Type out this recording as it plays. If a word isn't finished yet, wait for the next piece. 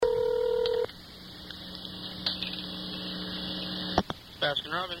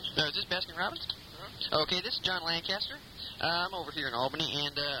Baskin Robbins. Is this Baskin Robbins? Okay, this is John Lancaster. I'm over here in Albany,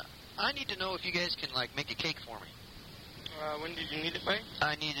 and I need to know if you guys can, like, make a cake for me. When did you need it by?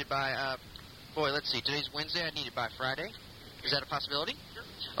 I need it by, let's see, today's Wednesday. I need it by Friday. Is that a possibility?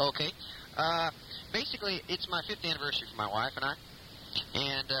 Sure. Okay. Basically, it's my 5th anniversary for my wife and I,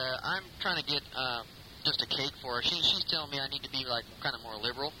 and I'm trying to get just a cake for her. She's telling me I need to be, like, kind of more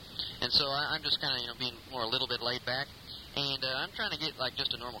liberal, and so I'm just kind of, being more a little bit laid back. And I'm trying to get, like,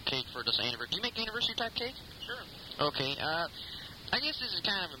 just a normal cake for just anniversary. Do you make anniversary-type cake? Sure. Okay. I guess this is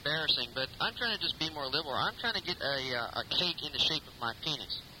kind of embarrassing, but I'm trying to just be more liberal. I'm trying to get a cake in the shape of my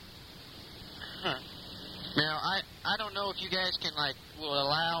penis. Huh. Now, I don't know if you guys can, like, will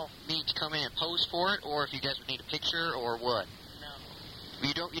allow me to come in and pose for it, or if you guys would need a picture, or what? No.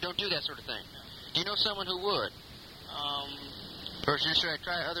 You don't do that sort of thing? No. Do you know someone who would? Or should I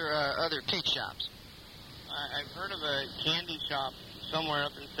try other cake shops? I've heard of a candy shop somewhere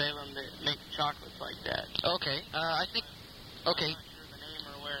up in Salem that makes chocolates like that. Okay, I think... Okay. I'm not sure the name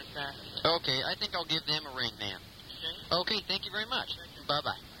or where it's at. Okay, I think I'll give them a ring, then. Okay. Okay, thank you very much.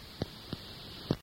 Bye-bye.